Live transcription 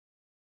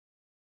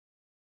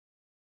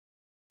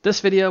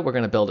This video, we're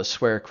going to build a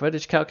square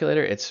footage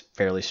calculator. It's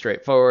fairly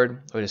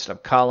straightforward. We just have a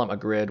column, a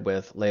grid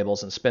with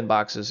labels and spin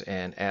boxes,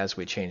 and as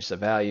we change the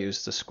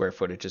values, the square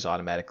footage is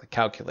automatically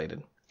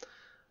calculated.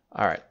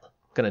 All right,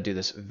 I'm going to do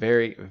this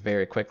very,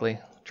 very quickly.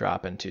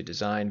 Drop into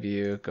design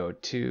view, go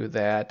to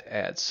that,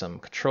 add some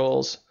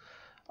controls.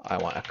 I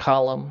want a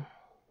column.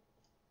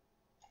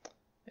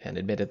 And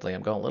admittedly,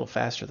 I'm going a little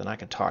faster than I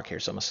can talk here,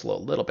 so I'm going to slow a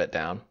little bit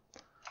down.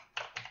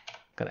 I'm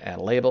going to add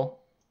a label.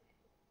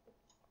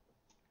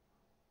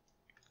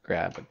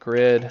 Grab a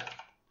grid.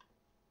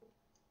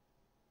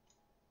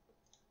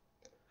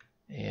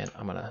 And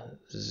I'm going to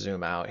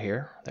zoom out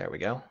here. There we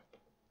go.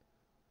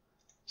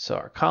 So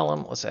our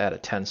column, let's add a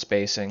 10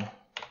 spacing.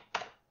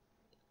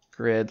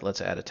 Grid,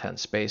 let's add a 10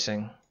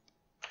 spacing.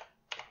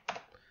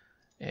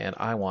 And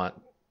I want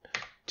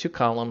 2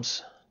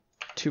 columns,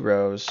 2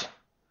 rows.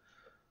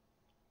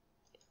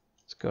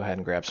 Let's go ahead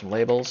and grab some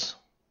labels.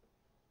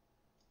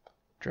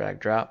 Drag,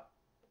 drop,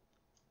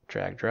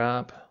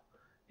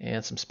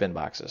 and some spin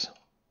boxes.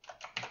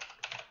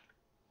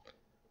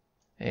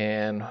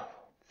 And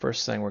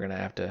first thing, we're going to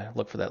have to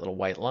look for that little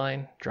white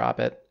line, drop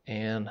it,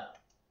 and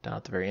down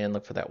at the very end,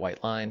 look for that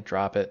white line,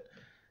 drop it.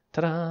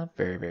 Ta-da!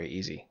 Very, very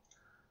easy.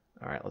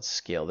 All right, let's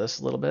scale this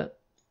a little bit.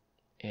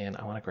 And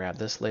I want to grab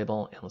this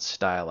label and let's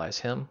stylize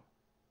him.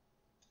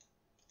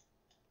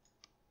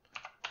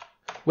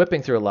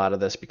 Whipping through a lot of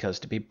this because,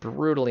 to be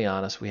brutally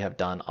honest, we have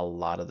done a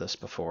lot of this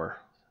before.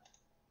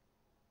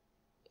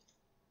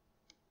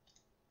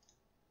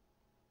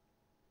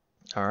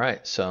 All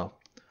right, so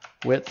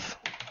width.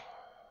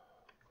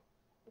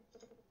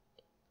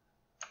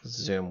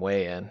 Zoom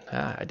way in.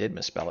 I did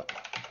misspell it.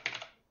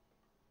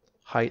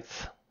 Height.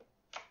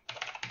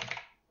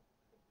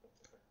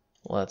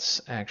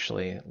 Let's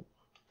actually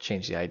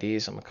change the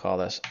IDs. I'm going to call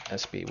this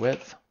SB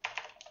width.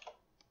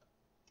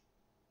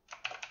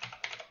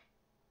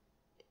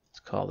 Let's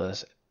call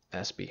this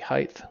SB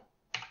height.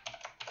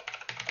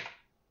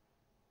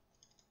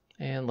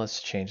 And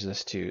let's change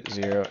this to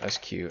 0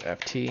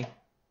 SQFT.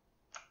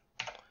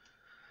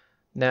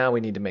 Now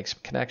we need to make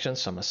some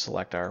connections, so I'm going to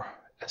select our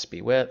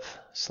SB width,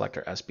 select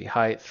our SB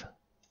height,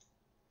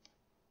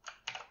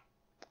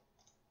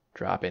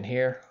 drop in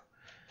here,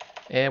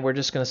 and we're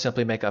just going to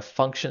simply make a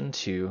function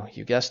to,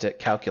 you guessed it,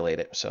 calculate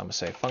it. So I'm going to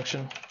say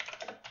function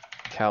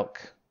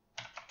calc,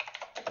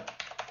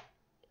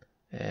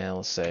 and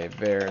let's say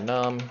var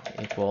num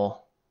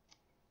equal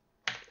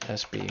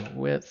SB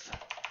width.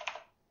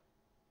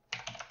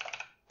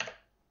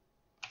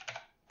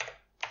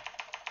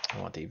 I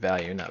want the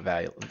value, not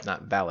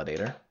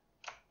validator.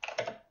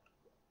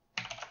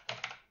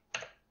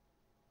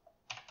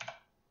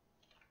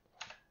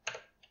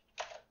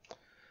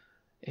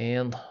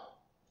 And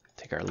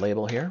take our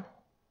label here.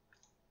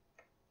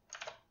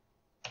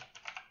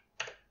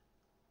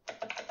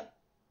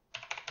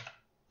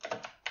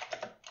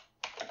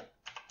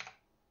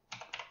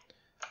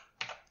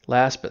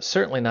 Last but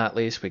certainly not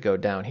least, we go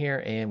down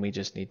here and we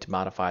just need to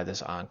modify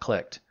this on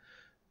clicked.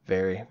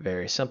 Very,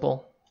 very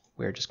simple.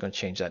 We're just going to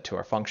change that to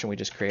our function we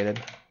just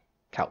created,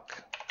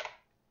 calc.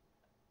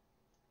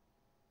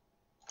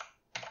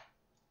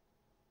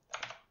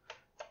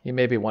 You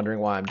may be wondering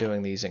why I'm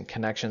doing these in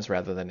connections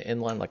rather than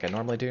inline like I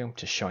normally do,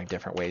 just showing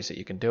different ways that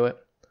you can do it.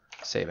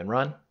 Save and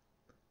run,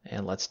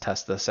 and let's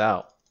test this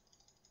out.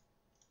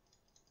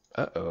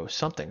 Uh-oh,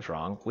 something's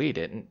wrong. We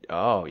didn't,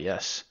 oh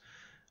yes,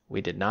 we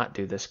did not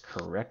do this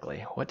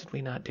correctly. What did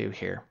we not do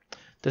here?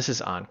 This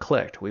is on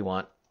clicked. We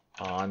want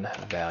on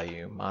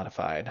value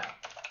modified.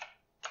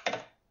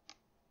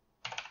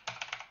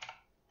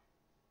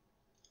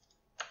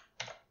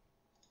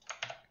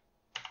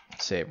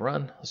 Save,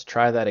 run. Let's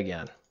try that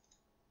again.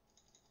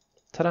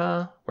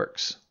 Ta-da!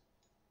 Works.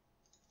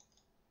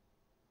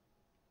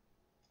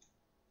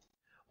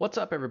 What's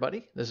up,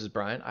 everybody? This is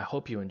Brian. I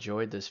hope you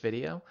enjoyed this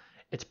video.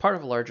 It's part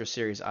of a larger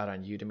series out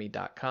on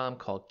Udemy.com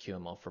called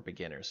QML for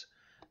Beginners.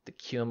 The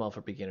QML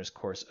for Beginners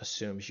course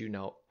assumes you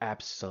know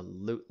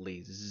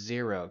absolutely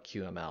zero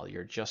QML.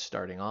 You're just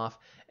starting off,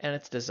 and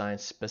it's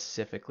designed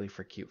specifically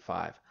for Qt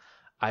 5.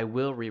 I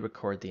will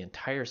re-record the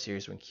entire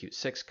series when Qt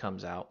 6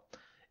 comes out.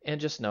 And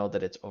just know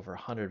that it's over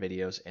 100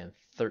 videos and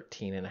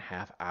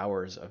 13.5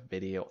 hours of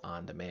video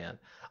on demand.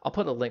 I'll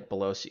put a link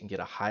below so you can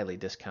get a highly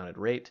discounted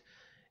rate.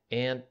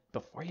 And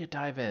before you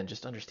dive in,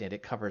 just understand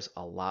it covers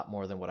a lot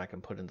more than what I can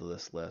put into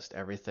this list.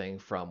 Everything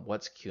from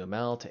what's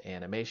QML to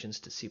animations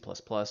to C++,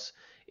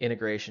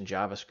 integration,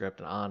 JavaScript,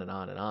 and on and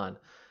on and on.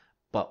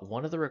 But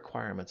one of the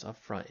requirements up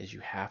front is you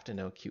have to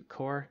know Qt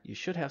Core. You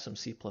should have some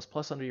C++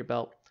 under your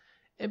belt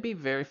and be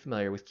very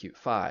familiar with Qt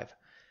 5.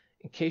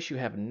 In case you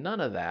have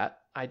none of that,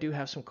 I do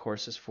have some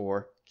courses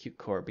for Qt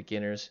Core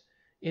beginners,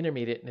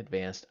 intermediate, and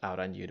advanced out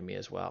on Udemy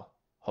as well.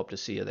 Hope to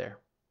see you there.